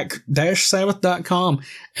on black-sabbath.com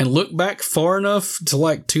and look back far enough to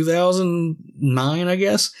like 2009, I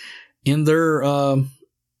guess, in their,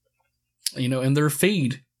 in their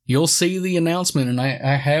feed, you'll see the announcement, and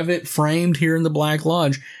I have it framed here in the Black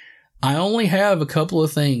Lodge. I only have a couple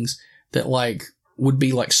of things that like would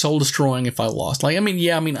be like soul destroying if I lost. Like, I'm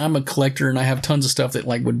a collector and I have tons of stuff that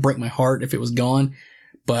like would break my heart if it was gone.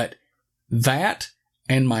 But that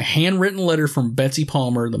and my handwritten letter from Betsy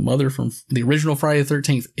Palmer, the mother from the original Friday the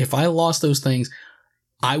 13th, if I lost those things,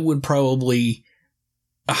 I would probably,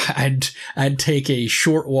 I'd take a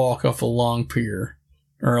short walk off a long pier,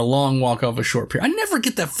 or a long walk off a short pier. I never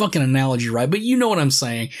get that fucking analogy right, but you know what I'm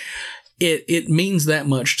saying. It means that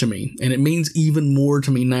much to me, and it means even more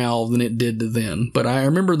to me now than it did to then. But I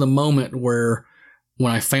remember the moment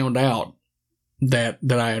when I found out that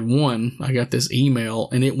I had won, I got this email,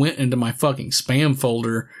 and it went into my fucking spam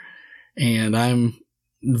folder, and I'm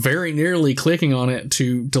very nearly clicking on it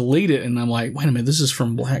to delete it, and I'm like, wait a minute, this is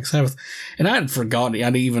from Black Sabbath. And I had forgotten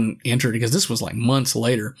I'd even entered it, because this was like months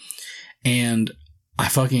later, and I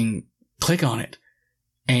fucking click on it.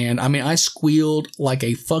 And I mean, I squealed like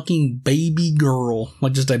a fucking baby girl,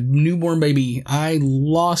 like just a newborn baby. I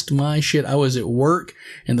lost my shit. I was at work,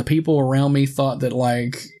 and the people around me thought that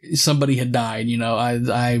like somebody had died. You know,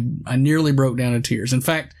 I nearly broke down in tears. In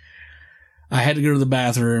fact, I had to go to the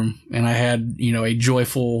bathroom, and I had, you know, a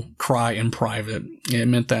joyful cry in private. It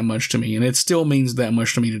meant that much to me, and it still means that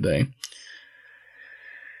much to me today.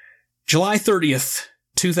 July 30th,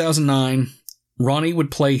 2009. Ronnie would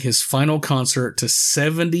play his final concert to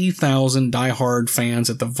 70,000 diehard fans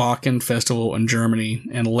at the Wacken Festival in Germany,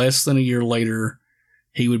 and less than a year later,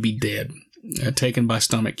 he would be dead, taken by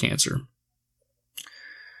stomach cancer.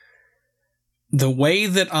 The way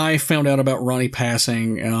that I found out about Ronnie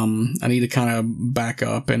passing, I need to kind of back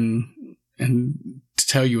up and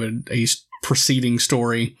tell you a preceding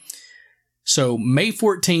story. So May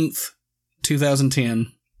 14th,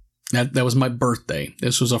 2010, that was my birthday.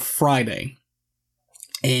 This was a Friday.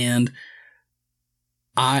 And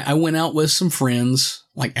I went out with some friends,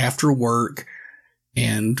 like after work,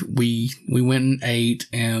 and we went and ate,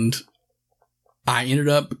 and I ended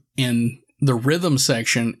up in the rhythm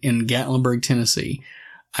section in Gatlinburg, Tennessee.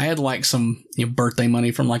 I had like some birthday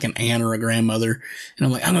money from like an aunt or a grandmother, and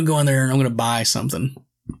I'm like, I'm going to go in there and I'm going to buy something.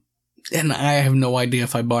 And I have no idea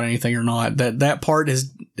if I bought anything or not. That part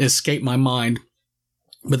has escaped my mind.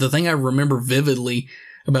 But the thing I remember vividly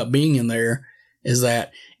about being in there is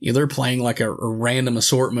that they're playing like a random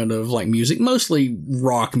assortment of like music, mostly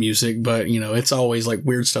rock music, but it's always like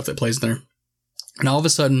weird stuff that plays there. And all of a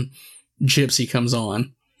sudden, Gypsy comes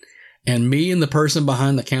on, and me and the person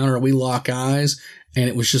behind the counter, we lock eyes, and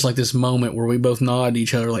it was just like this moment where we both nod to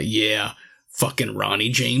each other like, yeah, fucking Ronnie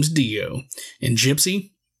James Dio. And Gypsy,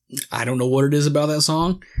 I don't know what it is about that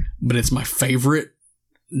song, but it's my favorite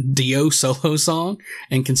Dio solo song.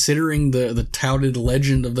 And considering the touted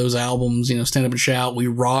legend of those albums, Stand Up and Shout, We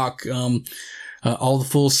Rock, All the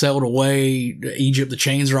Fools Sailed Away, Egypt, The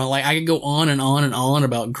Chains Are On. Like, I could go on and on and on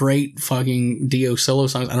about great fucking Dio solo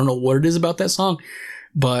songs. I don't know what it is about that song,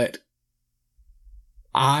 but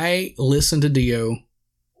I listen to Dio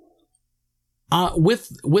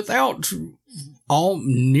without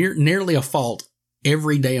nearly a fault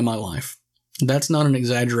every day of my life. That's not an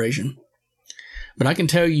exaggeration. But I can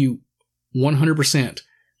tell you 100%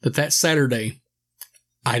 that Saturday,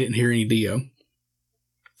 I didn't hear any Dio.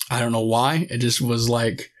 I don't know why. It just was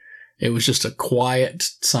like, it was just a quiet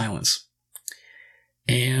silence.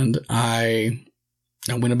 And I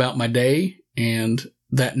went about my day, and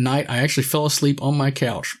that night I actually fell asleep on my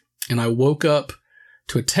couch, and I woke up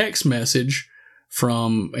to a text message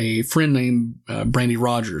from a friend named Brandy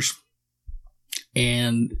Rogers.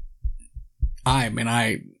 And I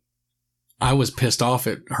was pissed off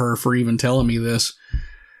at her for even telling me this.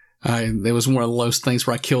 It was one of those things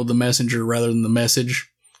where I killed the messenger rather than the message.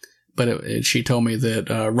 But she told me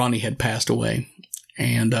that Ronnie had passed away.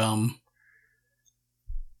 And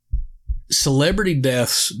celebrity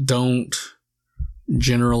deaths don't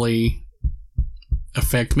generally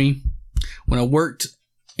affect me. When I worked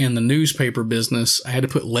in the newspaper business, I had to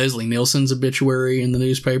put Leslie Nielsen's obituary in the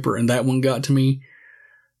newspaper, and that one got to me.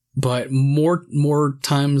 But more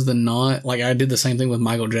times than not, like I did the same thing with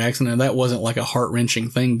Michael Jackson, and that wasn't like a heart-wrenching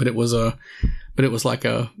thing, but this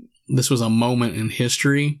was a moment in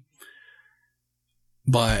history.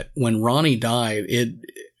 But when Ronnie died, it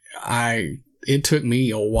took me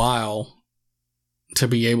a while to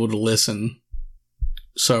be able to listen.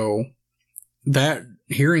 So that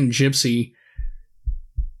hearing Gypsy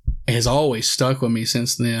has always stuck with me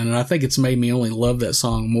since then, and I think it's made me only love that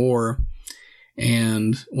song more.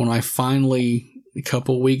 And when I finally, a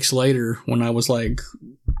couple weeks later, when I was like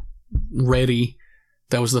ready,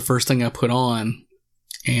 that was the first thing I put on.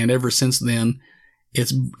 And ever since then,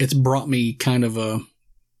 it's brought me kind of a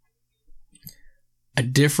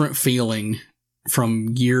different feeling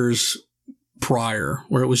from years prior,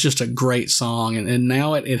 where it was just a great song. And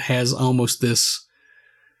now it has almost this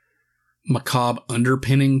macabre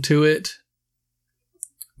underpinning to it.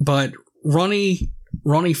 But Ronnie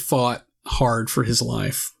Ronnie fought hard for his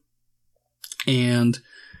life, and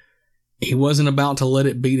he wasn't about to let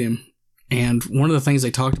it beat him. And one of the things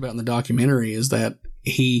they talked about in the documentary is that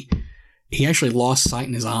he actually lost sight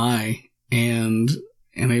in his eye, and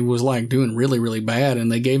it was like doing really, really bad.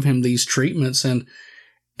 And they gave him these treatments, and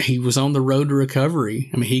he was on the road to recovery.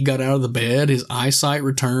 I mean, he got out of the bed, his eyesight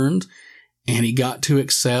returned, and he got to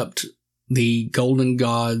accept the Golden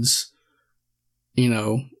Gods,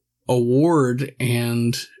 award.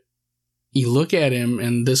 And you look at him,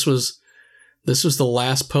 and this was the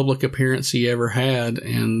last public appearance he ever had.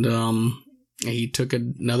 And, he took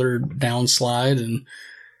another downslide, and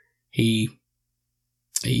he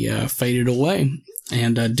faded away.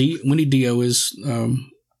 And, Winnie Dio is,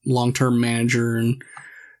 long-term manager and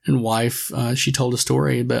wife. She told a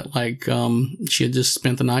story about she had just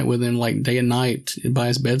spent the night with him day and night by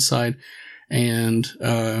his bedside. And,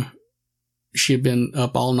 she had been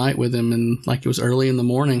up all night with him, and it was early in the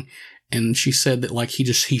morning. And she said that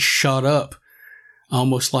he shot up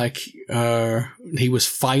almost like, he was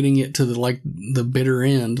fighting it to the bitter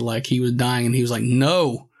end, like he was dying. And he was like,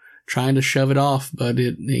 no, trying to shove it off, but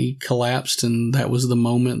he collapsed. And that was the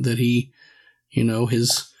moment that he,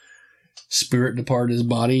 his spirit departed his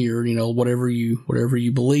body, or, whatever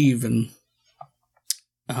you believe. And,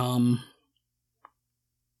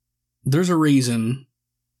 there's a reason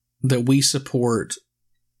that we support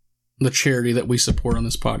the charity that we support on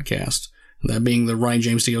this podcast, that being the Ronnie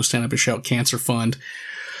James Dio Stand Up and Shout Cancer Fund.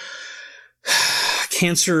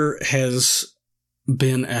 Cancer has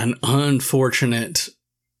been an unfortunate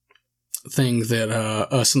thing that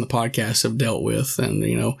us in the podcast have dealt with. And,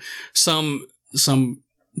 some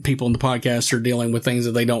people in the podcast are dealing with things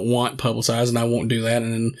that they don't want publicized, and I won't do that.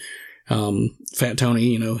 And then Fat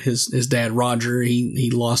Tony, his dad Roger,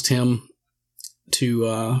 he lost him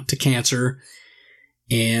to cancer.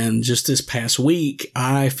 And just this past week,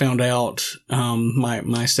 I found out my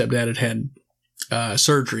stepdad had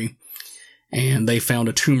surgery, and they found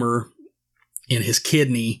a tumor in his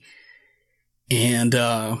kidney. And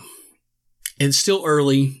it's still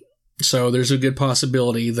early, so there's a good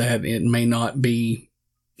possibility that it may not be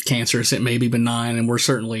cancerous. It may be benign, and we're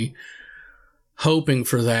certainly hoping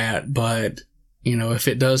for that. But, if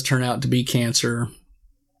it does turn out to be cancer,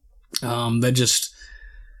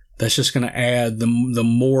 that's just going to add the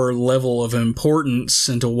more level of importance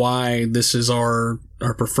into why this is our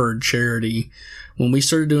preferred charity. When we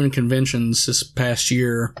started doing conventions this past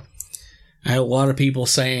year, I had a lot of people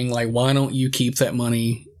saying, why don't you keep that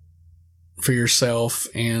money for yourself?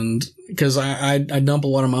 And because I dump a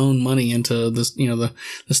lot of my own money into this, the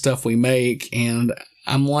stuff we make. And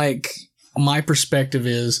I'm my perspective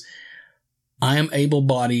is I am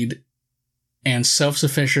able-bodied and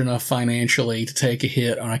self-sufficient enough financially to take a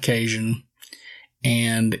hit on occasion.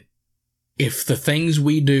 And if the things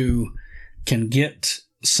we do can get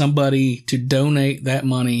somebody to donate that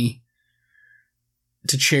money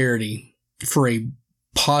to charity for a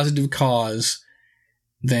positive cause,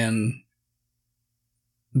 then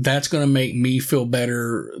that's going to make me feel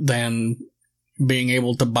better than being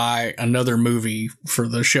able to buy another movie for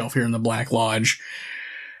the shelf here in the Black Lodge.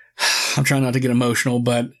 I'm trying not to get emotional,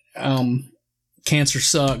 but, cancer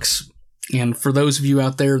sucks. And for those of you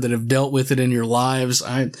out there that have dealt with it in your lives,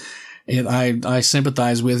 I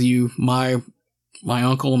sympathize with you. My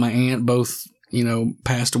uncle and my aunt both,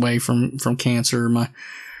 passed away from cancer. My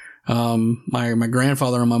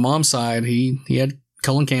grandfather on my mom's side, he had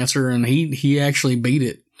colon cancer, and he actually beat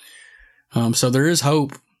it. So there is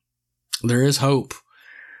hope. There is hope.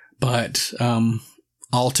 But,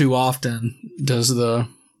 all too often does the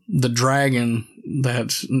dragon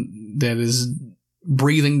that is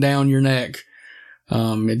breathing down your neck,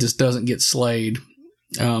 it just doesn't get slayed.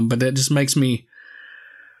 But that just makes me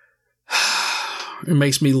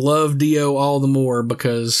love Dio all the more,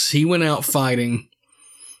 because he went out fighting,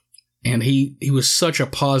 and he was such a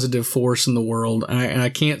positive force in the world. And I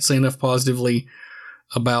can't say enough positively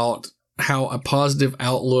about how a positive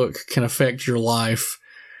outlook can affect your life.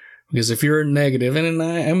 Because if you're negative, and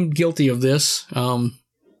I am guilty of this,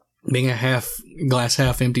 being a glass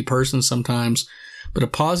half empty person sometimes, but a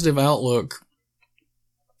positive outlook,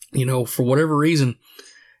 for whatever reason,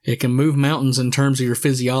 it can move mountains in terms of your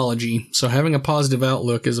physiology. So having a positive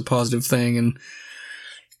outlook is a positive thing.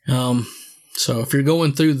 And, so if you're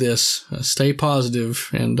going through this, stay positive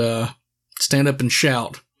and, stand up and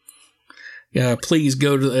shout. Please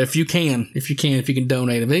go to, if you can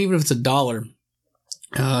donate, even if it's $1,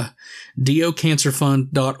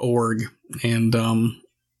 diocancerfund.org. And,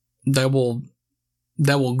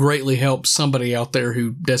 that will greatly help somebody out there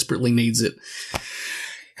who desperately needs it.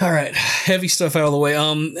 All right, heavy stuff out of the way.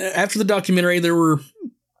 After the documentary, there were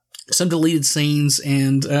some deleted scenes,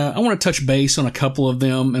 and I want to touch base on a couple of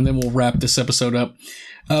them, and then we'll wrap this episode up.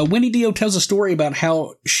 Wendy Dio tells a story about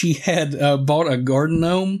how she had bought a garden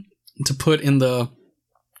gnome to put in the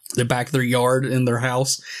back of their yard in their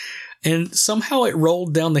house, and somehow it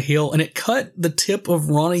rolled down the hill and it cut the tip of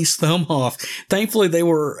Ronnie's thumb off. Thankfully, they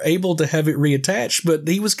were able to have it reattached, but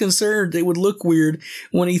he was concerned it would look weird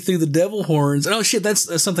when he threw the devil horns. Oh shit,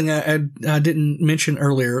 that's something I didn't mention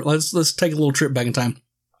earlier. Let's take a little trip back in time.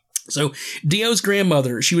 So Dio's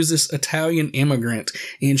grandmother, she was this Italian immigrant,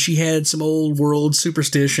 and she had some old world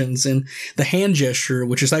superstitions, and the hand gesture,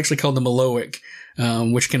 which is actually called the Maloic,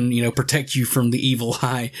 which can, protect you from the evil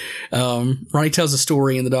eye. Ronnie tells a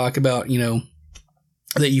story in the doc about,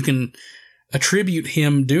 that you can attribute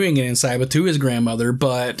him doing it in Sabbath to his grandmother,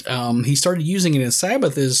 but he started using it in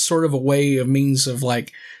Sabbath as sort of a way of means of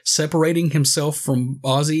like separating himself from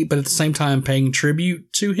Ozzy, but at the same time paying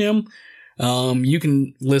tribute to him. You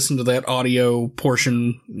can listen to that audio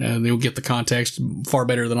portion, and you'll get the context far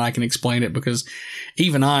better than I can explain it, because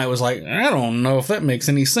even I was like, I don't know if that makes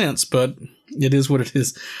any sense, but it is what it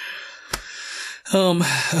is.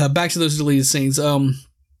 Back to those deleted scenes.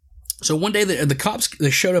 So one day the cops, they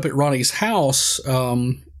showed up at Ronnie's house,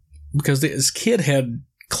 because this kid had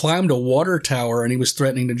climbed a water tower and he was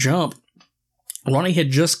threatening to jump. Ronnie had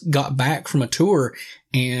just got back from a tour,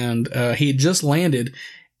 and he had just landed.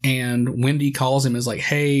 And Wendy calls him and is like,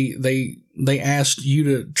 hey, they asked you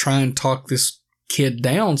to try and talk this kid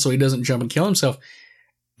down so he doesn't jump and kill himself.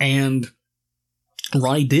 And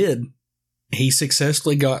Ronnie did. He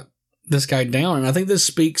successfully got this guy down. And I think this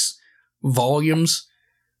speaks volumes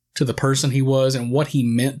to the person he was and what he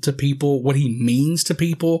meant to people, what he means to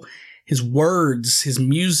people. His words, his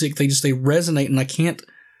music, they resonate. And I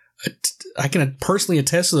can personally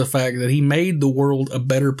attest to the fact that he made the world a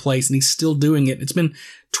better place, and he's still doing it. It's been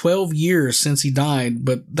 12 years since he died,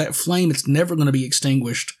 but that flame, it's never going to be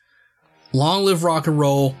extinguished. Long live rock and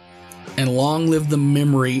roll, and long live the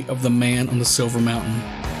memory of the man on the Silver Mountain.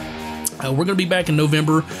 We're going to be back in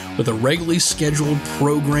November with a regularly scheduled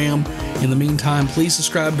program. In the meantime, please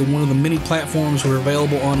subscribe to one of the many platforms we're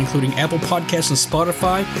available on, including Apple Podcasts and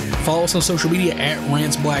Spotify. Follow us on social media at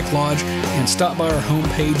Rants Black Lodge, and stop by our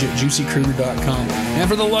homepage at juicykruger.com. And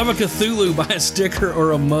for the love of Cthulhu, buy a sticker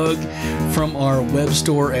or a mug from our web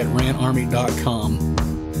store at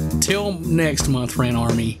rantarmy.com. Till next month, Rant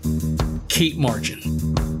Army, keep marching.